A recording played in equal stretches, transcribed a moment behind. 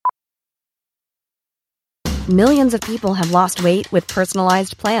Millions of people have lost weight with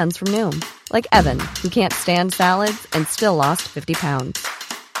personalized plans from Noom. Like Evan, who can't stand salads and still lost 50 pounds.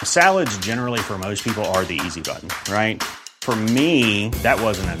 Salads generally for most people are the easy button, right? For me, that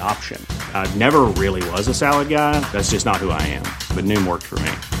wasn't an option. I never really was a salad guy. That's just not who I am. But Noom worked for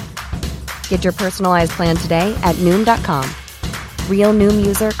me. Get your personalized plan today at Noom.com. Real Noom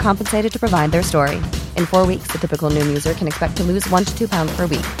user compensated to provide their story. In 4 weeks, the typical Noom user can expect to lose 1 to 2 pounds per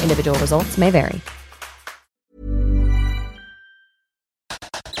week. Individual results may vary.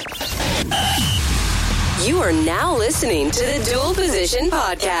 You are now listening to the Dual Position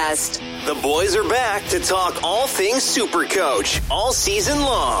Podcast. The boys are back to talk all things Supercoach all season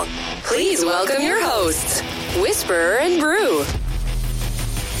long. Please welcome your hosts, Whisperer and Brew.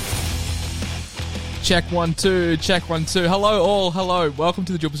 Check 1 2, check 1 2. Hello all, hello. Welcome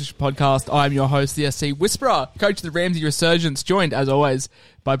to the Dual Position Podcast. I'm your host, the SC Whisperer, coach of the Ramsey Resurgence, joined as always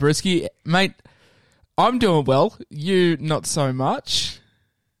by Brisky. Mate, I'm doing well. You not so much.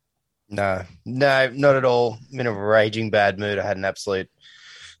 No, not at all. I'm in a raging bad mood. I had an absolute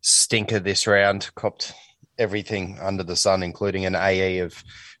stinker this round. Copped everything under the sun, including an AE of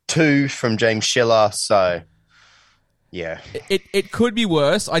 2 from James Schiller. So, yeah. It could be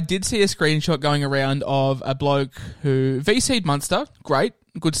worse. I did see a screenshot going around of a bloke who VC'd Munster. Great,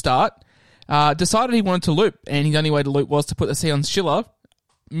 good start. Decided he wanted to loop, and his only way to loop was to put the C on Schiller.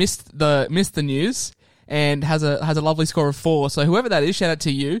 Missed the news. And has a lovely score of 4. So whoever that is, shout out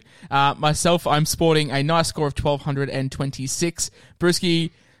to you. Myself, I'm sporting a nice score of 1,226.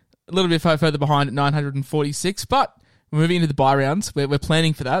 Brewski, a little bit further behind at 946. But we're moving into the bye rounds. We're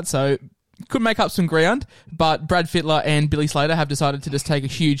planning for that, so could make up some ground. But Brad Fittler and Billy Slater have decided to just take a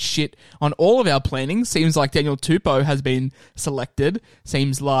huge shit on all of our planning. Seems like Daniel Tupou has been selected.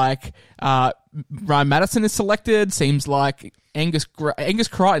 Seems like Ryan Madison is selected. Seems like Angus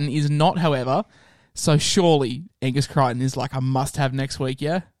Crichton is not, however. So surely Angus Crichton is like a must-have next week,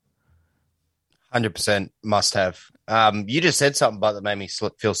 yeah? 100% must-have. You just said something about that made me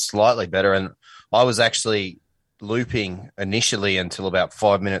feel slightly better, and I was actually looping initially until about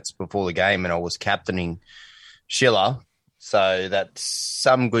 5 minutes before the game, and I was captaining Schiller. So that's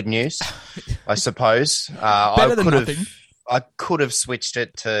some good news, I suppose. Better than nothing. I could have switched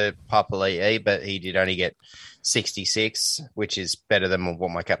it to Papali'i, but he did only get 66, which is better than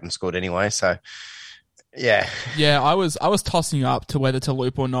what my captain scored anyway. So, yeah. Yeah, I was tossing up to whether to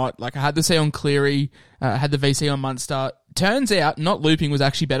loop or not. Like, I had the C on Cleary, had the VC on Munster. Turns out not looping was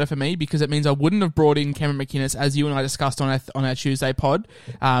actually better for me because it means I wouldn't have brought in Cameron McInnes, as you and I discussed on our Tuesday pod.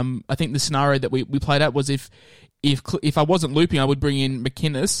 I think the scenario that we played out was if I wasn't looping, I would bring in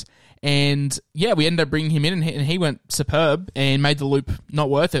McInnes. And yeah, we ended up bringing him in, and he went superb and made the loop not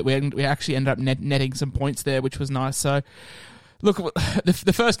worth it. We actually ended up netting some points there, which was nice. So, look,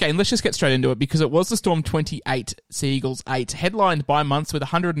 the first game, let's just get straight into it because it was the Storm 28, Sea Eagles 8, headlined by Munster with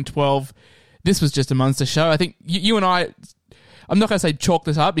 112. This was just a Munster show. I think you and I'm not going to say chalk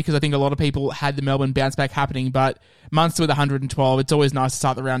this up because I think a lot of people had the Melbourne bounce back happening, but Munster with 112, it's always nice to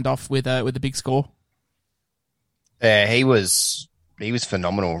start the round off with a big score. Yeah, he was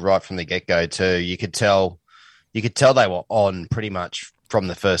phenomenal right from the get-go too. You could tell they were on pretty much from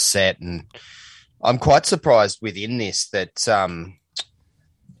the first set, and I'm quite surprised within this that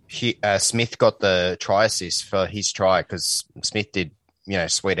Smith got the try assist for his try because Smith did,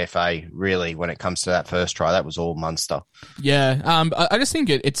 sweet FA really when it comes to that first try. That was all Munster. Yeah, I just think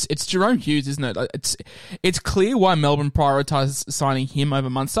it's Jerome Hughes, isn't it? It's clear why Melbourne prioritised signing him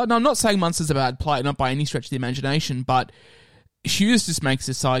over Munster. No, I'm not saying Munster's a bad player, not by any stretch of the imagination, but Hughes just makes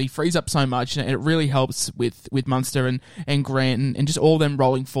the side. He frees up so much, and it really helps with Munster and Grant and just all them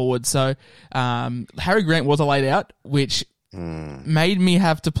rolling forward. So Harry Grant was a laid out, which made me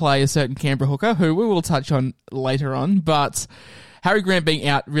have to play a certain Canberra hooker, who we will touch on later on. But Harry Grant being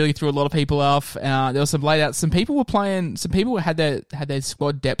out really threw a lot of people off. There was some laid outs. Some people had their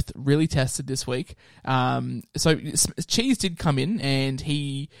squad depth really tested this week. So Cheese did come in and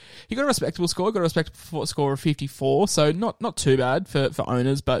he got a respectable score. Got a respectable score of 54. So not too bad for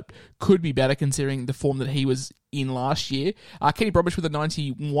owners, but could be better considering the form that he was in last year. Kenny Bromwich with a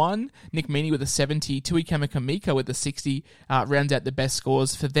 91, Nick Meaney with a 70, Tui Kamakamika with a 60, rounds out the best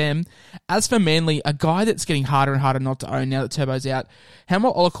scores for them. As for Manly, a guy that's getting harder and harder not to own now that Turbo's out,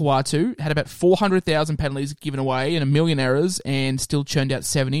 Hamo Olakau'atu had about 400,000 penalties given away and a million errors and still churned out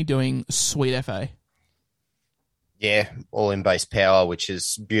 70 doing sweet FA. Yeah, all in base power, which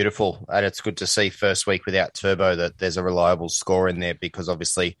is beautiful. And it's good to see first week without Turbo that there's a reliable score in there because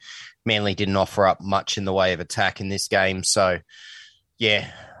obviously Manly didn't offer up much in the way of attack in this game. So,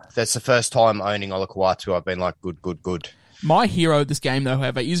 yeah, that's the first time owning Olakau'atu. I've been like, good. My hero of this game, though,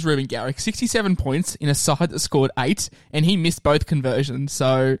 however, is Ruben Garrick. 67 points in a side that scored 8, and he missed both conversions.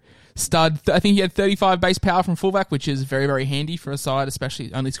 So, stud. I think he had 35 base power from fullback, which is very, very handy for a side,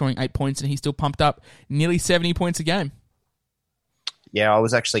 especially only scoring 8 points, and he still pumped up nearly 70 points a game. Yeah, I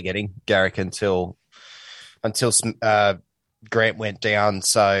was actually getting Garrick until Grant went down,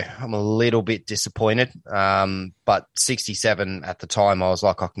 so I'm a little bit disappointed. But 67 at the time, I was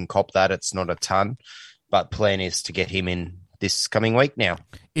like, I can cop that. It's not a ton, but plan is to get him in this coming week now.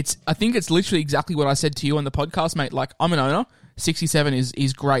 I think it's literally exactly what I said to you on the podcast, mate. Like, I'm an owner. 67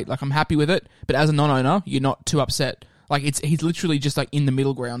 is great. Like, I'm happy with it. But as a non-owner, you're not too upset. Like, he's literally just like in the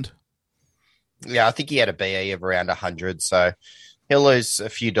middle ground. Yeah, I think he had a BE of around 100, so he'll lose a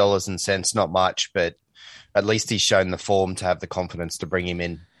few dollars and cents, not much, but at least he's shown the form to have the confidence to bring him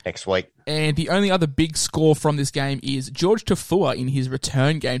in next week. And the only other big score from this game is George Tafua in his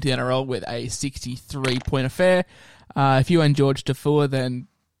return game to the NRL with a 63-point affair. If you own George Tafua, then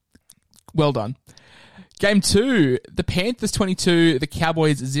well done. Game 2, the Panthers 22, the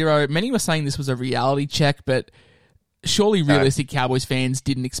Cowboys 0. Many were saying this was a reality check, but surely realistic Cowboys fans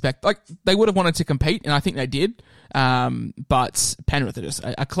didn't expect... Like, they would have wanted to compete, and I think they did. But Penrith are just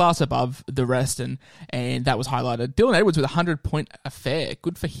a class above the rest, and that was highlighted. Dylan Edwards with a 100-point affair.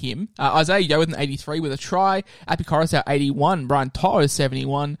 Good for him. Isaiah Yeo with an 83 with a try. Api Coruscant 81. Brian To'o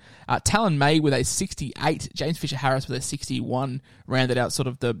 71. Talon May with a 68. James Fisher-Harris with a 61. Rounded out sort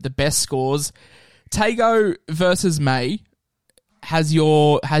of the best scores. Tago versus May. Has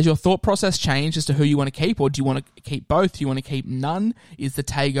your thought process changed as to who you want to keep, or do you want to keep both? Do you want to keep none? Is the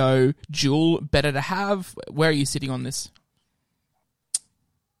Tago duel better to have? Where are you sitting on this?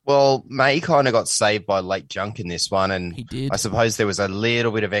 Well, May kind of got saved by late junk in this one, and he did. I suppose there was a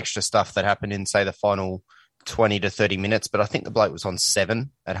little bit of extra stuff that happened in, say, the final 20 to 30 minutes, but I think the bloke was on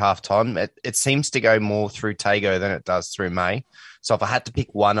 7 at halftime. It seems to go more through Tago than it does through May. So if I had to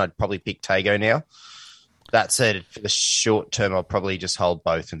pick one, I'd probably pick Tago now. That said, for the short term, I'll probably just hold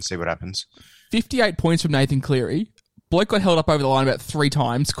both and see what happens. 58 points from Nathan Cleary. Bloke got held up over the line about 3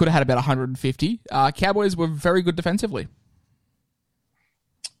 times. Could have had about 150. Cowboys were very good defensively.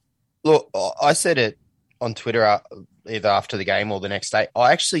 Look, I said it on Twitter either after the game or the next day.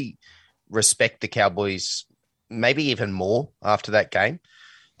 I actually respect the Cowboys maybe even more after that game.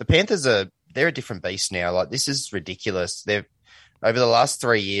 The Panthers they're a different beast now. Like, this is ridiculous. They've over the last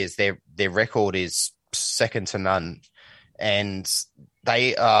 3 years, their record is second to none, and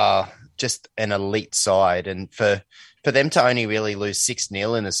they are just an elite side. And for them to only really lose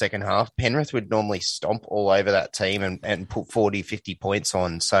 6-0 in the second half, Penrith would normally stomp all over that team and put 40, 50 points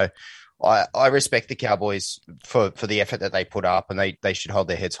on. So I respect the Cowboys for the effort that they put up, and they should hold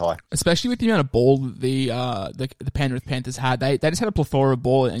their heads high. Especially with the amount of ball the Penrith Panthers had. They just had a plethora of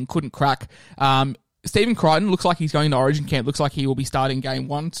ball and couldn't crack. Stephen Crichton looks like he's going to Origin camp. Looks like he will be starting game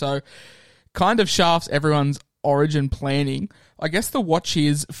 1. So kind of shafts everyone's Origin planning. I guess the watch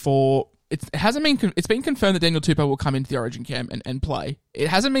is for... It's been confirmed that Daniel Tupou will come into the Origin camp and play. It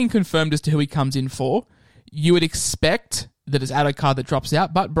hasn't been confirmed as to who he comes in for. You would expect that it's Addo-Carr that drops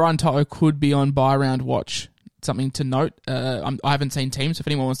out, but Brian To'o could be on bye round watch. Something to note. I haven't seen teams. If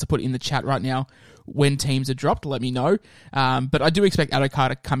anyone wants to put it in the chat right now when teams are dropped, let me know. But I do expect Addo-Carr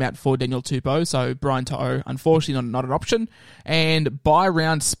to come out for Daniel Tupou, so Brian To'o, unfortunately, not an option. And bye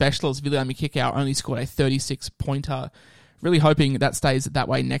round specialist, Viliami Kikau, only scored a 36-pointer. Really hoping that stays that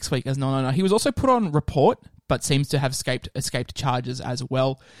way next week as non-owner. He was also put on report, but seems to have escaped charges as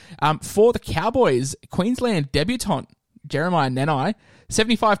well. For the Cowboys, Queensland debutant Jeremiah Nanai,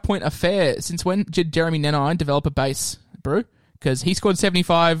 75-point affair. Since when did Jeremy Nanai develop a base, Brew? Because he scored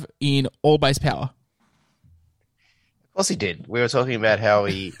 75 in all base power. Of course he did. We were talking about how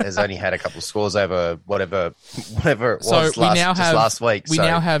he has only had a couple of scores over whatever it was last week. We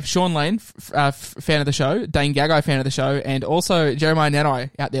now have Sean Lane, fan of the show, Dane Gagai, fan of the show, and also Jeremiah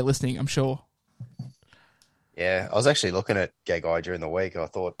Nanai out there listening, I'm sure. Yeah, I was actually looking at Gagai during the week. I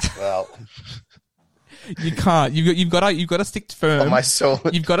thought, well... You can't. You've got to stick firm. On my soul.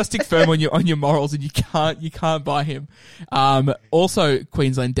 You've got to stick firm on your morals, and you can't buy him. Also,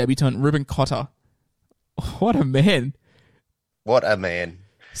 Queensland debutant Ruben Cotter. What a man! What a man!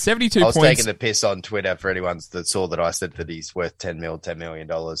 72 points. I was taking the piss on Twitter for anyone that saw that I said that he's worth $10 million.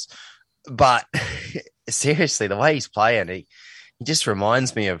 But seriously, the way he's playing, he just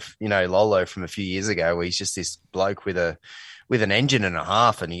reminds me of Lolo from a few years ago, where he's just this bloke with an engine and a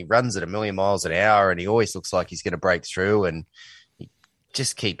half, and he runs at 1,000,000 miles an hour, and he always looks like he's going to break through, and he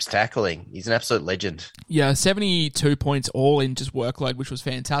just keeps tackling. He's an absolute legend. Yeah, 72 points all in just workload, which was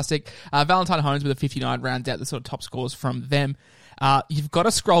fantastic. Valentine Holmes with a 59 rounds out the sort of top scores from them. You've got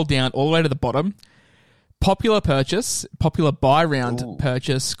to scroll down all the way to the bottom. Popular buy round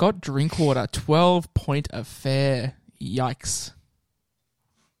purchase. Scott Drinkwater, 12-point affair. Yikes.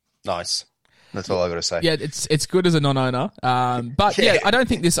 Nice. That's all I got to say. Yeah, it's good as a non-owner. But yeah, I don't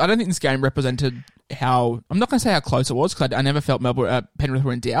think this game represented how. I'm not going to say how close it was because I never felt Penrith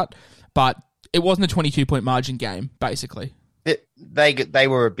were in doubt, but it wasn't a 22-point margin game. Basically, they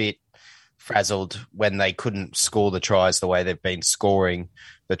were a bit frazzled when they couldn't score the tries the way they've been scoring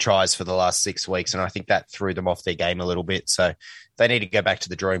the tries for the last 6 weeks, and I think that threw them off their game a little bit. So they need to go back to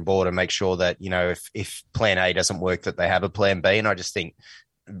the drawing board and make sure that, if plan A doesn't work, that they have a plan B. And I just think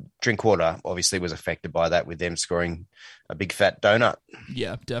Drinkwater obviously was affected by that with them scoring a big fat donut.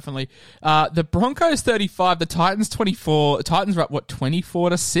 Yeah, definitely. The Broncos 35, the Titans 24. The Titans were up,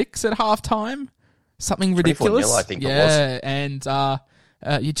 24-6 at halftime? Something ridiculous. 24-0, I think it was. Yeah,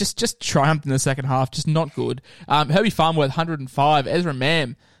 and you just triumphed in the second half, just not good. Herbie Farnworth, 105. Ezra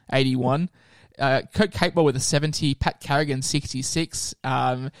Mam, 81. Coke Capewell with a 70, Pat Carrigan 66,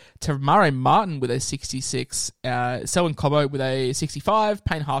 Tamare Martin with a 66, Selwyn Cobbo with a 65,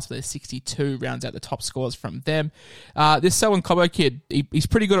 Payne Haas with a 62 rounds out the top scores from them. This Selwyn Cobbo kid, he's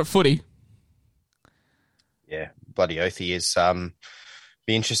pretty good at footy. Yeah, bloody oath he is.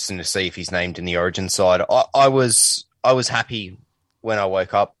 Be interesting to see if he's named in the Origin side. I was happy when I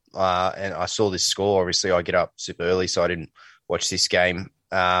woke up and I saw this score. Obviously, I get up super early, so I didn't watch this game.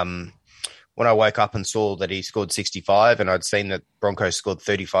 When I woke up and saw that he scored 65 and I'd seen that Broncos scored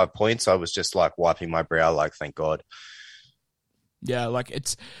 35 points, I was just like wiping my brow, like, thank God. Yeah,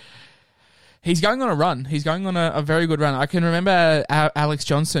 he's going on a run. He's going on a very good run. I can remember Alex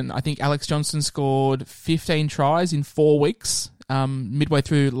Johnson. I think Alex Johnson scored 15 tries in 4 weeks midway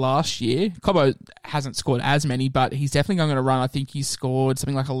through last year. Cobbo hasn't scored as many, but he's definitely going on a run. I think he scored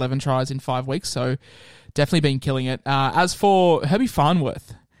something like 11 tries in 5 weeks, so definitely been killing it. As for Herbie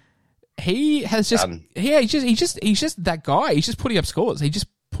Farnworth, he has just he's just that guy. He's just putting up scores. He just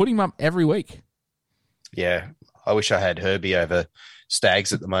put him up every week. Yeah, I wish I had Herbie over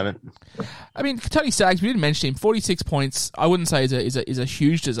Staggs at the moment. I mean, Tony Staggs, we didn't mention him. 46 points. I wouldn't say is a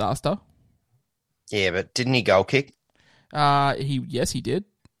huge disaster. Yeah, but didn't he goal kick? He did.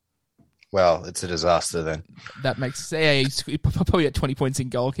 Well, it's a disaster then. That makes he's probably at 20 points in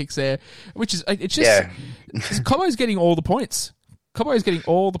goal kicks there, which is it's just Cobbo's getting all the points. Cobbo's getting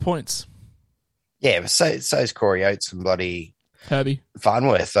all the points. Yeah, but so is Corey Oates and bloody Herbie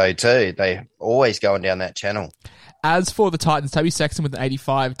Farnworth though too. They always going down that channel. As for the Titans, Toby Sexton with an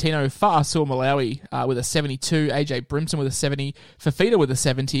 85, Tino Fa'asul Malawi with a 72, AJ Brimson with a 70, Fafita with a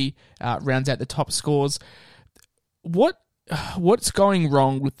 70, rounds out the top scores. What's going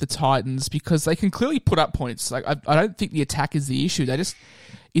wrong with the Titans? Because they can clearly put up points. Like I don't think the attack is the issue.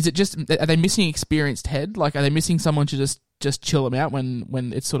 Are they missing experienced head? Like are they missing someone to just chill them out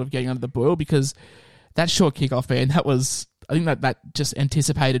when it's sort of getting under the boil? Because that short kickoff, man, I think that just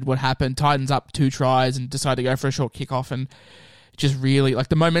anticipated what happened. Titans up 2 tries and decided to go for a short kickoff and just really, like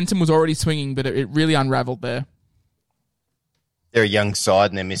the momentum was already swinging, but it really unraveled there. They're a young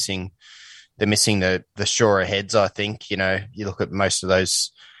side and they're missing the surer heads, I think. You look at most of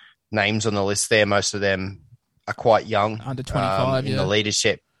those names on the list there, most of them are quite young. Under 25, in the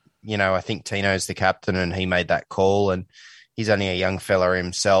leadership. I think Tino's the captain and he made that call and he's only a young fella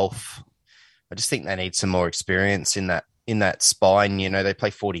himself. I just think they need some more experience in that spine. They play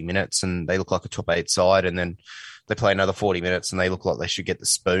 40 minutes and they look like a top 8 side, and then they play another 40 minutes and they look like they should get the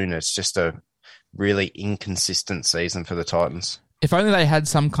spoon. It's just a really inconsistent season for the Titans. If only they had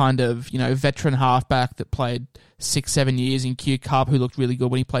some kind of, veteran halfback that played 6-7 years in Q Cup who looked really good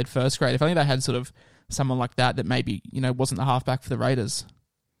when he played first grade. If only they had sort of someone like that maybe, wasn't the halfback for the Raiders.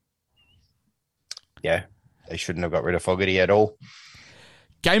 Yeah, they shouldn't have got rid of Fogarty at all.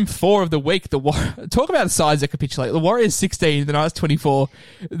 Game 4 of the week. Talk about sides that capitulate. The Warriors 16, the Knights 24.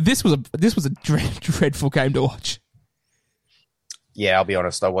 This was a dreadful game to watch. Yeah, I'll be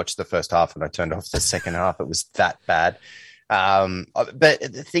honest. I watched the first half and I turned off the second half. It was that bad. But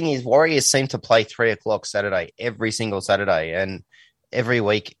the thing is, Warriors seem to play 3:00 Saturday every single Saturday, and every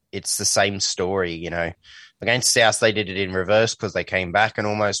week it's the same story. Against South they did it in reverse because they came back and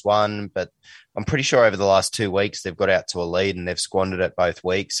almost won, but I'm pretty sure over the last 2 weeks they've got out to a lead and they've squandered it both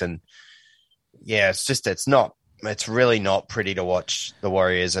weeks. And yeah, it's really not pretty to watch the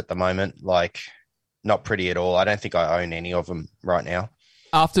Warriors at the moment. Like, not pretty at all. I don't think I own any of them right now.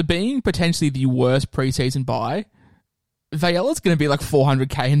 After being potentially the worst preseason buy, Vaiola's going to be like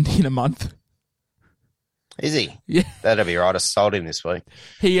 $400K in a month. Is he? Yeah, that'll be right. I sold him this week.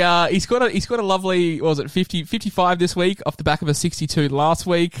 He's got a lovely 55 this week off the back of a 62 last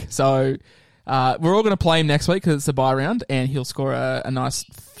week. So we're all going to play him next week because it's a bye round, and he'll score a nice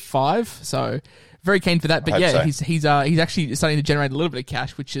 5. So Very keen for that, but I yeah, hope so. he's actually starting to generate a little bit of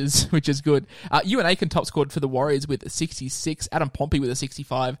cash, which is good. Ewan Aiken top scored for the Warriors with a 66, Adam Pompey with a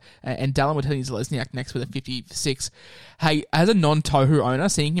 65, and Dallin Watene-Zelezniak next with a 56. Hey, as a non-Tohu owner,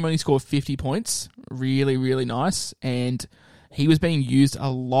 seeing him only score 50 points, really, really nice, and he was being used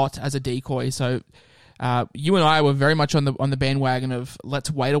a lot as a decoy, so you and I were very much on the bandwagon of let's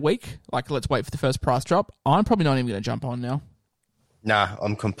wait a week, like let's wait for the first price drop. I'm probably not even going to jump on now. Nah,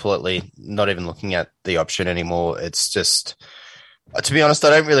 I'm completely not even looking at the option anymore. It's just, to be honest,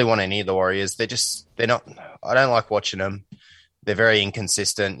 I don't really want any of the Warriors. They're not, I don't like watching them. They're very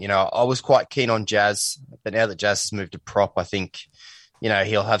inconsistent. I was quite keen on Jazz, but now that Jazz has moved to prop, I think,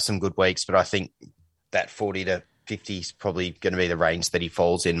 he'll have some good weeks, but I think that 40 to 50 is probably going to be the range that he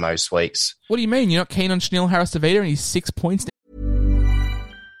falls in most weeks. What do you mean? You're not keen on Chanel Harris-Tavita and he's 6 points?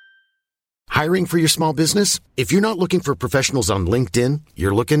 Hiring for your small business? If you're not looking for professionals on LinkedIn,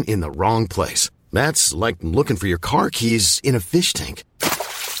 you're looking in the wrong place. That's like looking for your car keys in a fish tank.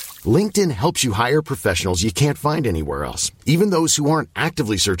 LinkedIn helps you hire professionals you can't find anywhere else, even those who aren't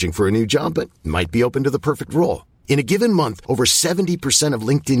actively searching for a new job but might be open to the perfect role. In a given month, over 70% of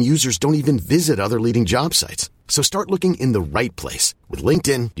LinkedIn users don't even visit other leading job sites. So start looking in the right place. With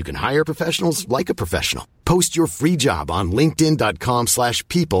LinkedIn, you can hire professionals like a professional. Post your free job on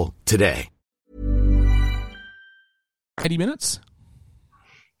linkedin.com/people today. 80 minutes?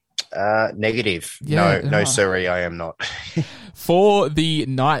 Negative. Yeah, no, sorry, I am not. For the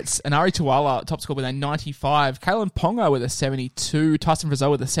Knights, Anari Tuala top score with a 95, Kalen Ponga with a 72, Tyson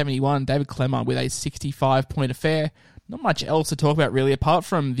Frizzell with a 71, David Clemmer with a 65-point affair. Not much else to talk about, really, apart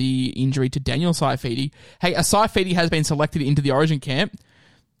from the injury to Daniel Saifidi. Hey, a Saifidi has been selected into the Origin camp.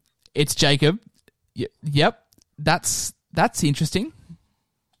 It's Jacob. Yep, that's interesting.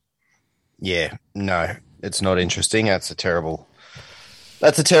 Yeah, no, it's not interesting. That's a terrible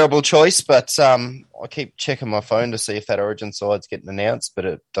choice, but I keep checking my phone to see if that Origin side's getting announced, but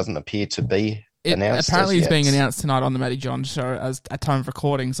it doesn't appear to be announced. Apparently it's being announced tonight on the Matty John show as at time of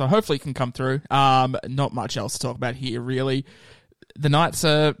recording, so hopefully it can come through. Not much else to talk about here, really. The Knights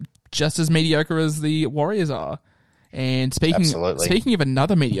are just as mediocre as the Warriors are. And speaking of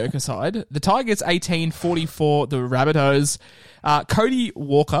another mediocre side, the Tigers 18-44, the Rabbitohs. Cody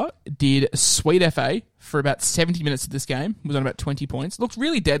Walker did sweet FA for about 70 minutes of this game, was on about 20 points. Looked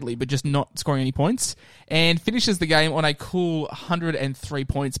really deadly, but just not scoring any points. And finishes the game on a cool 103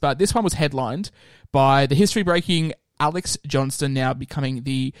 points. But this one was headlined by the history-breaking Alex Johnston, now becoming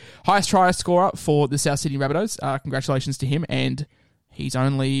the highest try scorer for the South Sydney Rabbitohs. Congratulations to him. And he's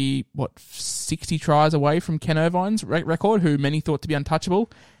only, 60 tries away from Ken Irvine's record, who many thought to be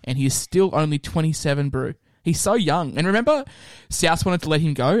untouchable. And he is still only 27, Brew. He's so young. And remember, South wanted to let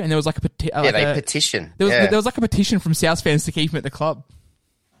him go, and there was like a petition. There was like a petition from South fans to keep him at the club.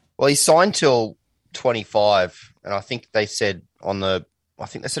 Well, he signed till 25, and I think they said on the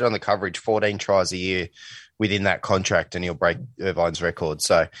coverage 14 tries a year within that contract, and he'll break Irvine's record.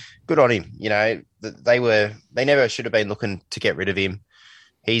 So good on him. They never should have been looking to get rid of him.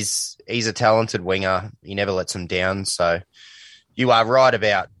 He's a talented winger. He never lets them down. So you are right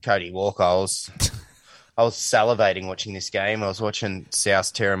about Cody Walker. I was salivating watching this game. I was watching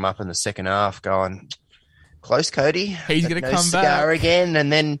South tear him up in the second half, going, close, Cody. He's going to come back again.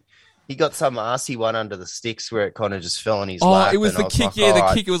 And then he got some arsey one under the sticks where it kind of just fell on his lap. Oh, it was the kick.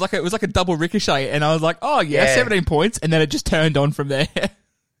 The kick. It was like a double ricochet. And I was like, 17 points. And then it just turned on from there.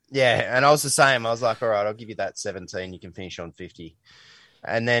 Yeah. And I was the same. I was like, all right, I'll give you that 17. You can finish on 50.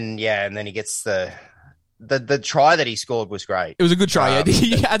 And then he gets the try that he scored was great. It was a good try.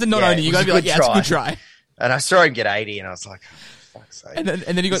 As a non-owner, you got to be like, it's a good try. And I saw him get 80, and I was like, oh, fuck's sake. And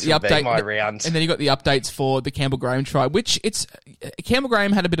then you got the update. And then you got the updates for the Campbell Graham try, which Campbell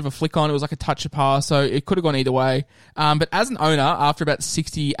Graham had a bit of a flick on. It was like a touch of pass, so it could have gone either way. But as an owner, after about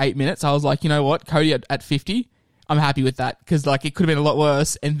 68 minutes, I was like, you know what, Cody at 50, I'm happy with that, because like it could have been a lot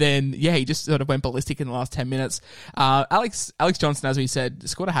worse. And then he just sort of went ballistic in the last 10 minutes. Alex Johnston, as we said,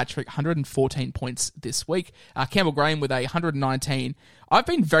 scored a hat trick, 114 points this week. Campbell Graham with a 119. I've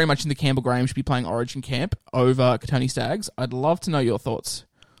been very much in the Campbell Graham should be playing Origin camp over Katoni Staggs. I'd love to know your thoughts.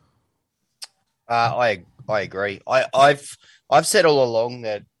 I agree. I've said all along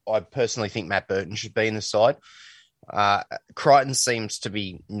that I personally think Matt Burton should be in the side. Crichton seems to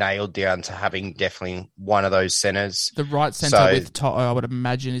be nailed down to having definitely one of those centres. The right centre with Toto, I would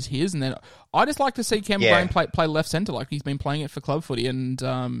imagine, is his. And then I just like to see Campbell Graham play left centre, like he's been playing it for club footy, and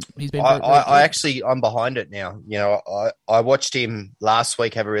he's been. I'm behind it now. I watched him last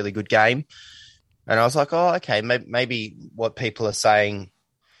week have a really good game, and I was like, oh, okay, maybe what people are saying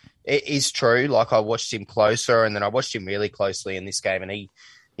it is true. Like I watched him closer, and then I watched him really closely in this game, and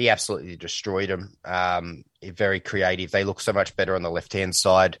he absolutely destroyed them. Very creative. They look so much better on the left-hand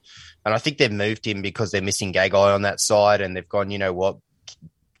side. And I think they've moved him because they're missing Gagai on that side, and they've gone, you know what,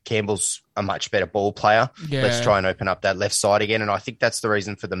 Campbell's a much better ball player. Yeah. Let's try and open up that left side again. And I think that's the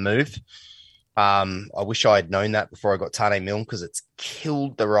reason for the move. I wish I had known that before I got Tane Milne, because it's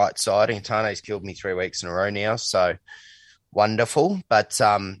killed the right side, and Tane's killed me 3 weeks in a row now. So wonderful. But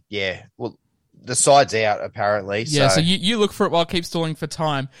well, the side's out apparently. Yeah, so you look for it while I keep stalling for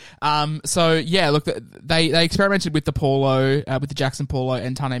time. Look, they experimented with the Paulo, with the Jackson Paulo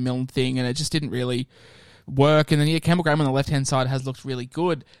and Tane Milne thing, and it just didn't really work. And then Campbell Graham on the left-hand side has looked really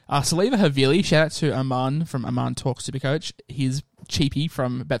good. Saliva Havili, shout out to Aman from Aman Talk Supercoach. He's cheapie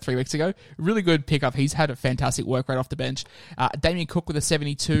from about 3 weeks ago. Really good pickup. He's had a fantastic work rate off the bench. Damien Cook with a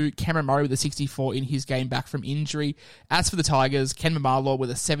 72, Cameron Murray with a 64 in his game back from injury. As for the Tigers, Ken Mamarlaw with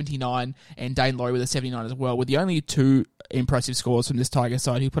a 79 and Dane Laurie with a 79 as well, with the only two impressive scores from this Tiger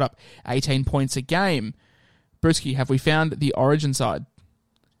side who put up 18 points a game. Brewski, have we found the Origin side?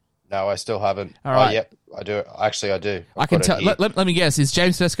 No, I still haven't. All right. Oh, yep, I do. Actually, I do. I can tell. Let me guess. Is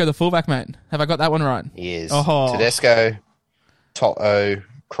James Tedesco the fullback, mate? Have I got that one right? He is. Oh. Tedesco, Toto,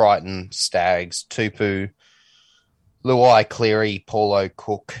 Crichton, Staggs, Tupu, Luai, Cleary, Paulo,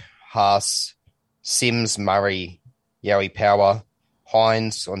 Cook, Haas, Sims, Murray, Yowie Power,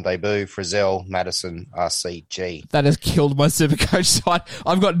 Hines on debut, Frizzell, Madison, RCG. That has killed my Supercoach side.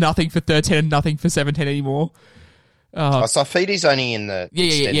 I've got nothing for 13 and nothing for 17 anymore. Safidi's only in the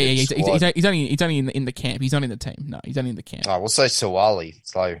yeah. He's only in the camp. He's not in the team. No, he's only in the camp. Oh, we'll say Sawali.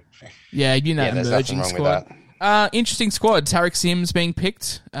 So yeah, you know, there's emerging nothing squad. wrong with that. Interesting squad. Tarek Sims being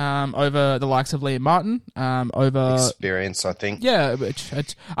picked over the likes of Liam Martin. Over experience, I think. Yeah, which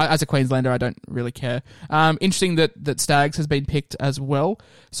as a Queenslander, I don't really care. Interesting that Staggs has been picked as well.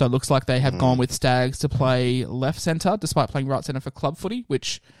 So it looks like they have gone with Staggs to play left centre, despite playing right centre for club footy,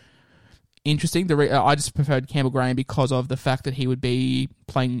 which interesting. I just preferred Campbell Graham because of the fact that he would be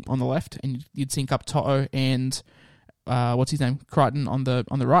playing on the left, and you'd sync up Toto and what's his name, Crichton on the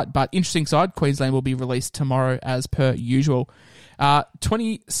right. But interesting side. Queensland will be released tomorrow as per usual.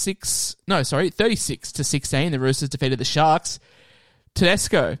 36 to 16. The Roosters defeated the Sharks.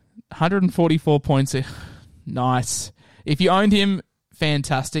 Tedesco, 144 points. Nice. If you owned him,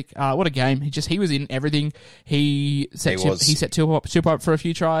 fantastic. What a game. He was in everything. He set Tupu up for a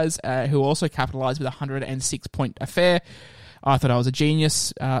few tries, who also capitalised with a 106-point affair. I thought I was a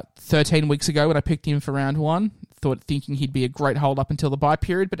genius 13 weeks ago when I picked him for round one, thinking he'd be a great hold up until the bye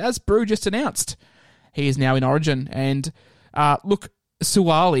period. But as Brew just announced, he is now in Origin. And look,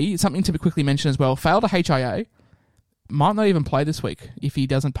 Suwali, something to quickly mention as well, failed a HIA, might not even play this week if he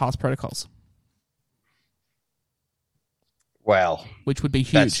doesn't pass protocols. Wow. Which would be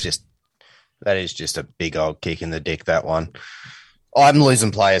huge. That is just a big old kick in the dick, that one. I'm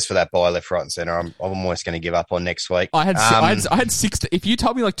losing players for that bye left, right and centre. I'm almost going to give up on next week. I had 6. If you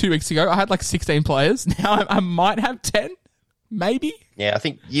told me like 2 weeks ago, I had like 16 players. Now I might have 10, maybe. Yeah, I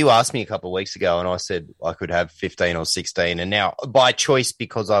think you asked me a couple of weeks ago and I said I could have 15 or 16. And now by choice,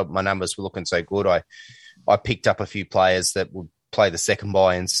 because my numbers were looking so good, I picked up a few players that would play the second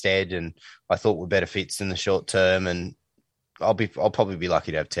bye instead, and I thought were better fits in the short term. And I'll probably be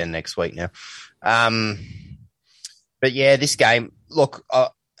lucky to have 10 next week now. But yeah, this game, look,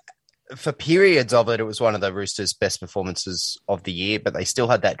 for periods of it was one of the Roosters' best performances of the year, but they still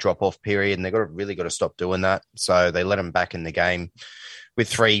had that drop-off period, and they really got to stop doing that. So they let them back in the game with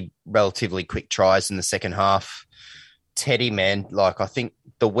 3 relatively quick tries in the second half. Teddy, man, like I think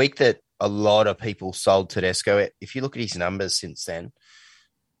the week that a lot of people sold Tedesco, if you look at his numbers since then,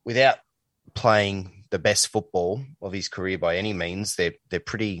 without playing the best football of his career by any means, they're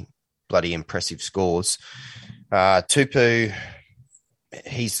pretty bloody impressive scores. Tupu,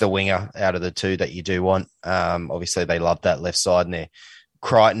 he's the winger out of the two that you do want. Obviously, they love that left side in there.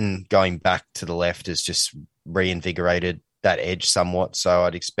 Crichton going back to the left has just reinvigorated that edge somewhat, so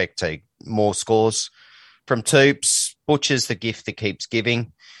I'd expect more scores from Toops. Butcher's the gift that keeps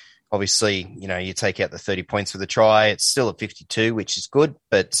giving. Obviously, you take out the 30 points for the try. It's still at 52, which is good,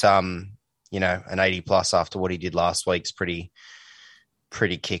 but, an 80-plus after what he did last week's pretty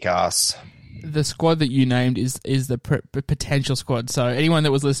kick-ass. The squad that you named is the potential squad. So anyone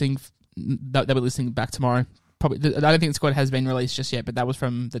that was listening, that will be listening back tomorrow, probably. I don't think the squad has been released just yet, but that was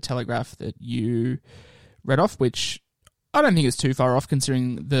from the Telegraph that you read off, which I don't think is too far off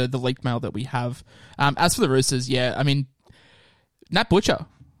considering the leaked mail that we have. As for the Roosters, yeah, I mean, Nat Butcher,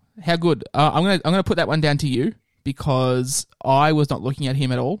 how good? I'm gonna put that one down to you because I was not looking at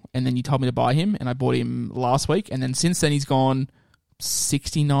him at all, and then you told me to buy him, and I bought him last week, and then since then he's gone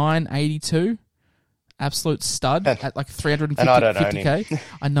 69, 82. Absolute stud at like 350k. And I don't own him.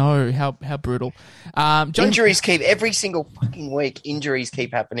 I know how brutal. Injuries keep every single fucking week. Injuries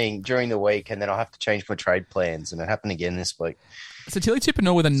keep happening during the week, and then I have to change my trade plans, and it happened again this week. So Tilly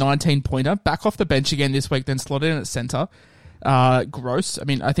Tupanua with a 19-pointer, back off the bench again this week, then slotted in at centre. Gross. I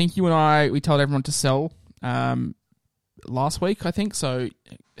mean, I think you and we told everyone to sell last week, I think, so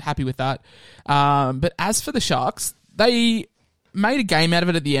happy with that. But as for the Sharks, they made a game out of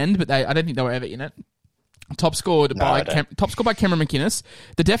it at the end, but I don't think they were ever in it. Top scored by Cameron McInnes.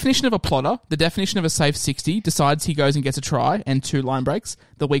 The definition of a plotter, the definition of a safe 60, decides he goes and gets a try and 2 line breaks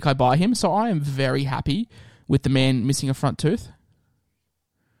the week I buy him. So I am very happy with the man missing a front tooth.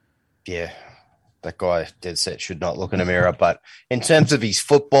 Yeah, that guy, dead set, should not look in a mirror. But in terms of his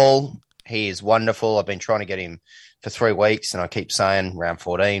football, he is wonderful. I've been trying to get him for 3 weeks, and I keep saying round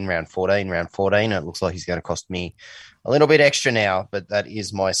 14, round 14, round 14. It looks like he's going to cost me a little bit extra now, but that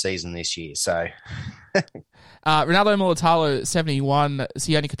is my season this year. So, Ronaldo Mulatalo 71,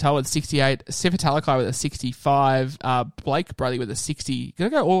 Sione Katoa with 68, Sifa Talakai with a 65, Blake Bradley with a 60. Going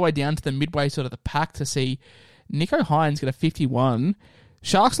to go all the way down to the midway sort of the pack to see Nico Hines get a 51.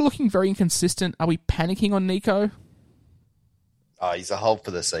 Sharks are looking very inconsistent. Are we panicking on Nico? Oh, he's a hold for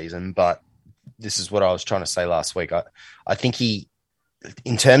the season, but this is what I was trying to say last week. I think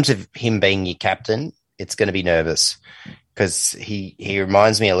in terms of him being your captain, it's going to be nervous because he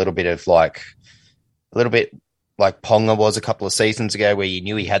reminds me a little bit like Ponga was a couple of seasons ago, where you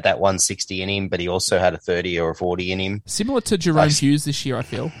knew he had that 160 in him, but he also had a 30 or a 40 in him. Similar to Jerome Hughes this year, I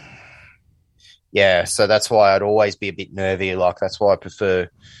feel. Yeah, so that's why I'd always be a bit nervy. Like, that's why I prefer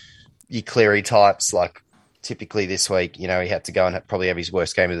your Cleary types. Like, typically this week, he had to go and probably have his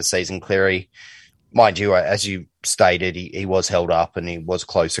worst game of the season, Cleary. Mind you, as you stated, he was held up and he was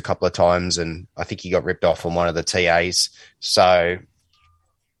close a couple of times, and I think he got ripped off on one of the TAs. So,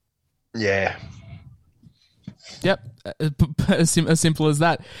 yeah. Yep, as simple as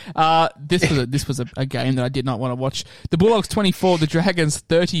that. This was a game that I did not want to watch. The Bulldogs 24, the Dragons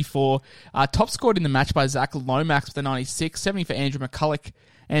 34. Top scored in the match by Zach Lomax with a 96, 70 for Andrew McCulloch,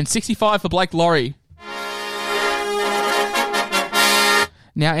 and 65 for Blake Laurie.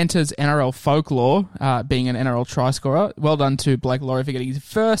 Now enters NRL folklore, being an NRL try scorer. Well done to Blake Laurie for getting his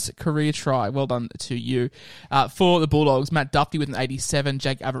first career try. Well done to you. For the Bulldogs, Matt Duffy with an 87,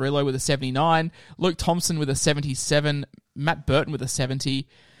 Jake Averillo with a 79, Luke Thompson with a 77, Matt Burton with a 70.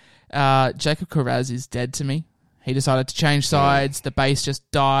 Jacob Carraz is dead to me. He decided to change sides. The base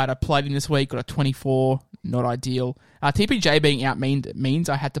just died. I played him this week, got a 24. Not ideal. TPJ being out means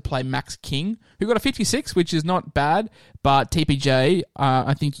I had to play Max King, who got a 56, which is not bad. But TPJ,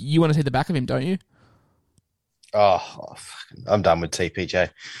 I think you want to see the back of him, don't you? I'm done with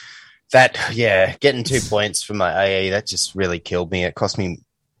TPJ. Getting 2 points from my AE, that just really killed me. It cost me...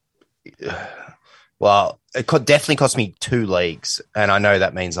 it could definitely cost me 2 leagues, and I know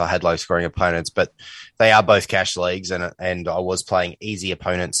that means I had low-scoring opponents, but they are both cash leagues, and I was playing easy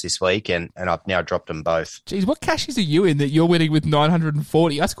opponents this week, and I've now dropped them both. Jeez, what cashes are you in that you're winning with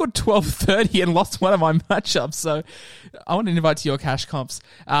 940? I scored 1230 and lost one of my matchups, so I want to invite to your cash comps.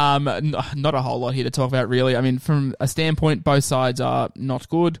 Not a whole lot here to talk about, really. I mean, from a standpoint, both sides are not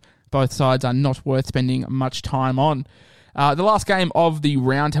good. Both sides are not worth spending much time on. The last game of the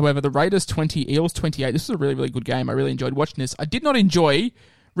round, however, the Raiders 20, Eels 28. This was a really, really good game. I really enjoyed watching this. I did not enjoy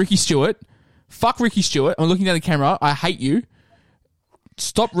Ricky Stewart. Fuck Ricky Stewart. I'm looking down the camera. I hate you.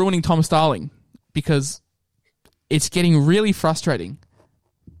 Stop ruining Tom Starling, because it's getting really frustrating.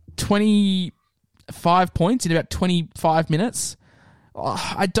 25 points in about 25 minutes.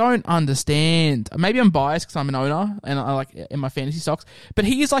 I don't understand. Maybe I'm biased because I'm an owner and I like in my fantasy stocks, but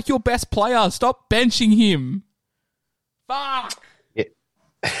he is like your best player. Stop benching him. Fuck. Yeah.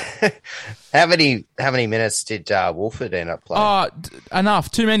 How many minutes did Wolford end up playing? Enough.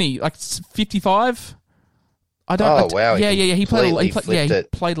 Too many. Like 55. I don't. Oh wow! Yeah. He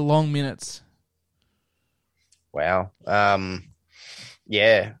played long minutes. Wow.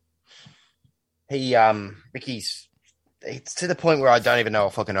 Yeah. Ricky's. It's to the point where I don't even know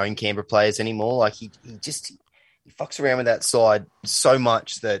if I can own Canberra players anymore. Like he fucks around with that side so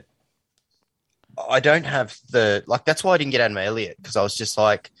much that I don't have that's why I didn't get Adam Elliott, because I was just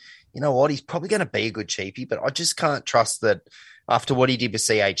like, you know what, he's probably going to be a good cheapie, but I just can't trust that after what he did with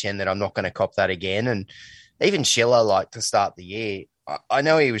CHN that I'm not going to cop that again. And even Schiller, like, to start the year, I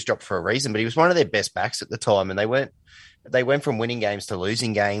know he was dropped for a reason, but he was one of their best backs at the time, and they went from winning games to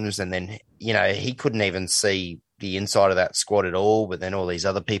losing games, and then, he couldn't even see the inside of that squad at all, but then all these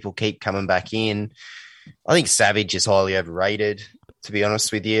other people keep coming back in. I think Savage is highly overrated, to be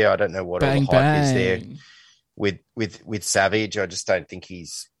honest with you. I don't know what all the hype is there with Savage. I just don't think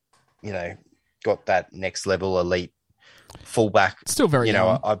he's, got that next level elite fullback. Still very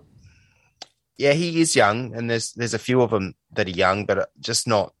young. Yeah, he is young, and there's a few of them that are young, but just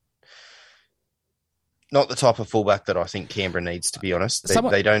not the type of fullback that I think Canberra needs, to be honest.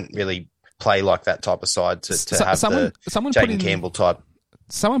 They don't really play like that type of side to have the Jaden Campbell type.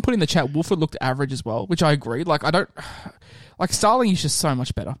 Someone put in the chat, Wolford looked average as well, which I agree. Like, Starling is just so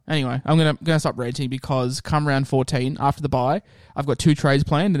much better. Anyway, I'm gonna stop ranting because come round 14 after the bye, I've got 2 trades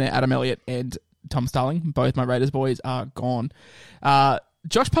planned, and they're Adam Elliott and Tom Starling. Both my Raiders boys are gone.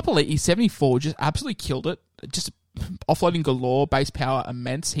 Josh Papali'i, 74, just absolutely killed it. Just offloading galore, base power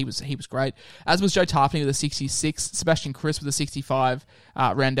immense. He was great. As was Joe Tarpany with a 66. Sebastian Chris with a 65.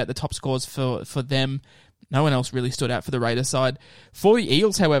 Round out the top scores for them. No one else really stood out for the Raiders side. For the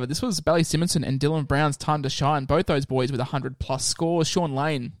Eels, however, this was Bally Simonson and Dylan Brown's time to shine. Both those boys with 100-plus scores. Sean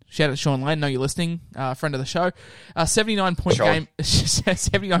Lane, shout out to Sean Lane, know you're listening, friend of the show. 79-point game,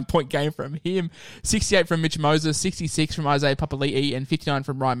 79-point game from him. 68 from Mitch Moses, 66 from Isaiah Papali'i, and 59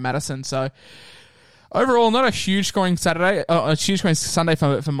 from Ryan Madison. So overall, not a huge scoring Sunday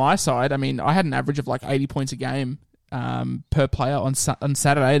for my side. I mean, I had an average of like 80 points a game per player on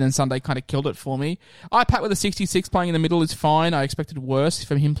Saturday, and then Sunday kind of killed it for me. Pat with a 66 playing in the middle is fine. I expected worse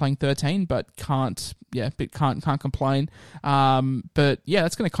from him playing 13, but can't complain. But yeah,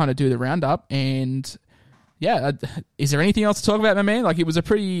 that's going to kind of do the roundup. And yeah, is there anything else to talk about, my man? Like, it was a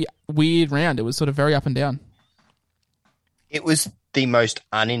pretty weird round. It was sort of very up and down. It was the most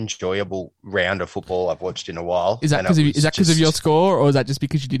unenjoyable round of football I've watched in a while. Is that because of your score, or is that just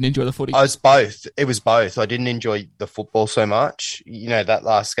because you didn't enjoy the footy? It was both. I didn't enjoy the football so much. You know, that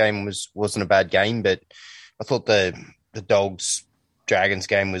last game wasn't a bad game, but I thought the Dogs Dragons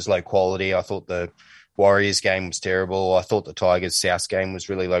game was low quality. I thought the Warriors game was terrible. I thought the Tigers South game was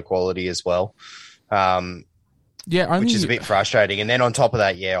really low quality as well. Which is a bit frustrating. And then on top of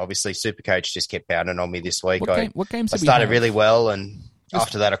that, obviously Supercoach just kept pounding on me this week. What games I started really well, and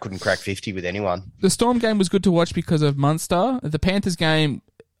after that I couldn't crack 50 with anyone. The Storm game was good to watch because of Munster. The Panthers game,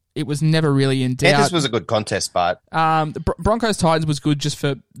 it was never really in doubt. Panthers was a good contest, but the Broncos Titans was good just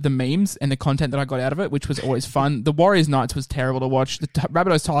for the memes and the content that I got out of it, which was always fun. The Warriors Knights was terrible to watch. The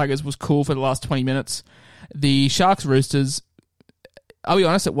Rabbitohs Tigers was cool for the last 20 minutes. The Sharks Roosters, I'll be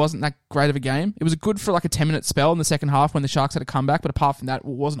honest, it wasn't that great of a game. It was good for like a 10-minute spell in the second half when the Sharks had a comeback, but apart from that, it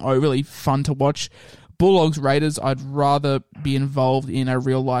wasn't overly fun to watch. Bulldogs Raiders, I'd rather be involved in a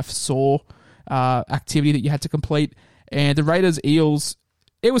real-life saw activity that you had to complete. And the Raiders Eels,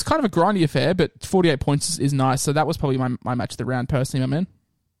 it was kind of a grindy affair, but 48 points is nice, so that was probably my match of the round personally, my man.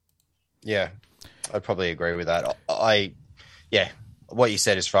 Yeah, I'd probably agree with that. What you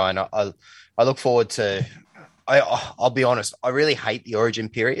said is fine. I look forward to... I'll be honest, I really hate the Origin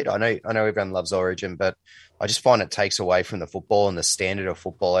period. I know everyone loves Origin, but I just find it takes away from the football, and the standard of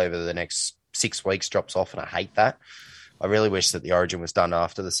football over the next 6 weeks drops off, and I hate that. I really wish that the Origin was done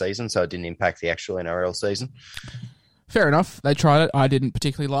after the season so it didn't impact the actual NRL season. Fair enough. They tried it. I didn't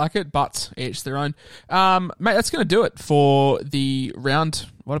particularly like it, but each their own. Mate, that's going to do it for the round.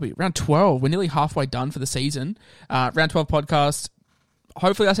 Round 12. We're nearly halfway done for the season. Round 12 podcast.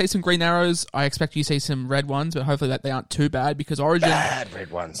 Hopefully I see some green arrows. I expect you to see some red ones, but hopefully that they aren't too bad, because Origin... Bad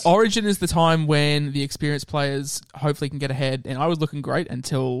red ones. Origin is the time when the experienced players hopefully can get ahead, and I was looking great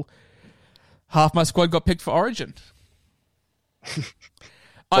until half my squad got picked for Origin.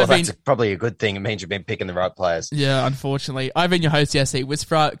 Well, that's probably a good thing. It means you've been picking the right players. Yeah, unfortunately. I've been your host, Yassi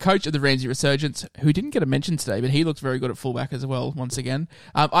Whisperer, coach of the Ramsey Resurgence, who didn't get a mention today, but he looks very good at fullback as well, once again.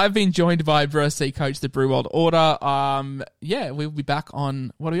 I've been joined by Bruce C, coach of the Brew World Order. We'll be back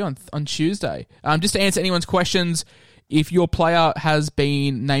on, what are we on Tuesday. Just to answer anyone's questions, if your player has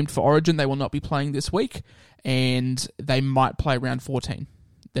been named for Origin, they will not be playing this week, and they might play round 14.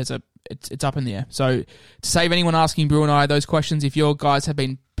 It's up in the air. So to save anyone asking Brew and I those questions, if your guys have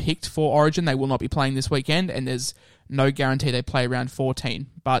been picked for Origin, they will not be playing this weekend, and there's no guarantee they play round 14.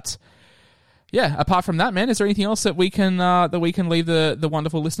 But yeah, apart from that, man, is there anything else that we can leave the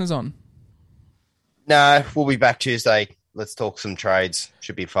wonderful listeners on? No, we'll be back Tuesday. Let's talk some trades.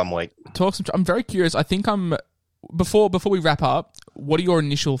 Should be a fun week. I'm very curious. I think before we wrap up, what are your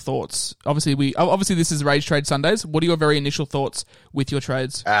initial thoughts? Obviously this is Rage Trade Sundays. What are your very initial thoughts with your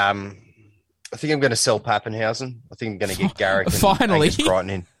trades? I think I'm going to sell Pappenhausen. I think I'm going to get Garrick and finally Angus Crichton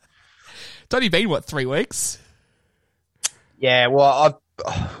in. It's only been 3 weeks? Yeah, well,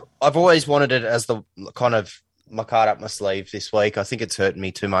 I've always wanted it as the kind of my card up my sleeve this week. I think it's hurting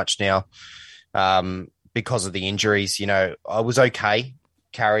me too much now because of the injuries. You know, I was okay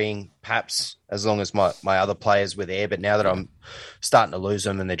carrying Paps as long as my other players were there, but now that I'm starting to lose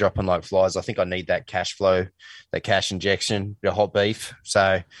them and they're dropping like flies, I think I need that cash flow, that cash injection, the hot beef.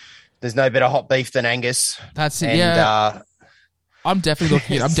 So There's no better hot beef than Angus. That's it. And, yeah. I'm definitely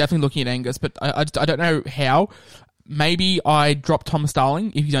looking at Angus, but I don't know how. Maybe I drop Thomas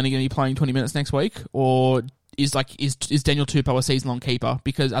Darling if he's only going to be playing 20 minutes next week, or is Daniel Tupou a season-long keeper?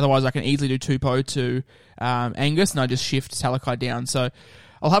 Because otherwise I can easily do Tupou to Angus, and I just shift Salakai down. So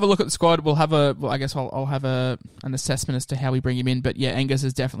I'll have a look at the squad. I'll have an assessment as to how we bring him in. But yeah, Angus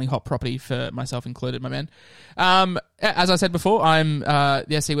is definitely hot property for myself included, my man. As I said before, I'm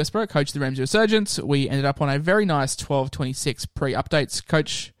the SC Whisperer, coach of the Ramsey Resurgence. We ended up on a very nice 12-26 pre-updates.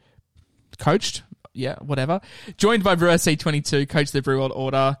 Coached? Yeah, whatever. Joined by Brew SC22, coach of the Brew World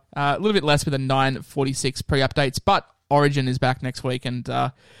Order. A little bit less with a 9:46 pre-updates, but Origin is back next week, and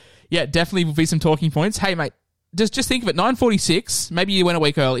yeah, definitely will be some talking points. Hey, mate, just think of it, 9:46. Maybe you went a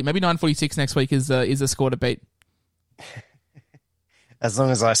week early. Maybe 9:46 next week is a score to beat. As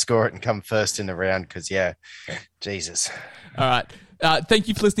long as I score it and come first in the round, because yeah, Jesus. All right. Thank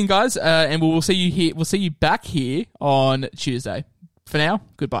you for listening, guys, and we'll see you here. We'll see you back here on Tuesday. For now,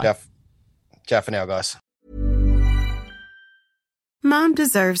 goodbye. Ciao for now, guys. Mom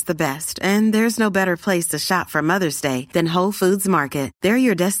deserves the best, and there's no better place to shop for Mother's Day than Whole Foods Market. They're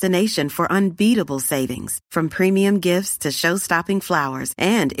your destination for unbeatable savings, from premium gifts to show-stopping flowers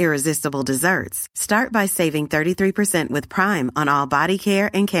and irresistible desserts. Start by saving 33% with Prime on all body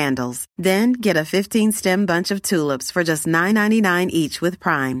care and candles. Then get a 15-stem bunch of tulips for just $9.99 each with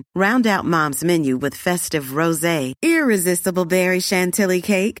Prime. Round out Mom's menu with festive rosé, irresistible berry chantilly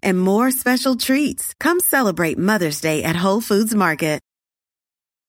cake, and more special treats. Come celebrate Mother's Day at Whole Foods Market.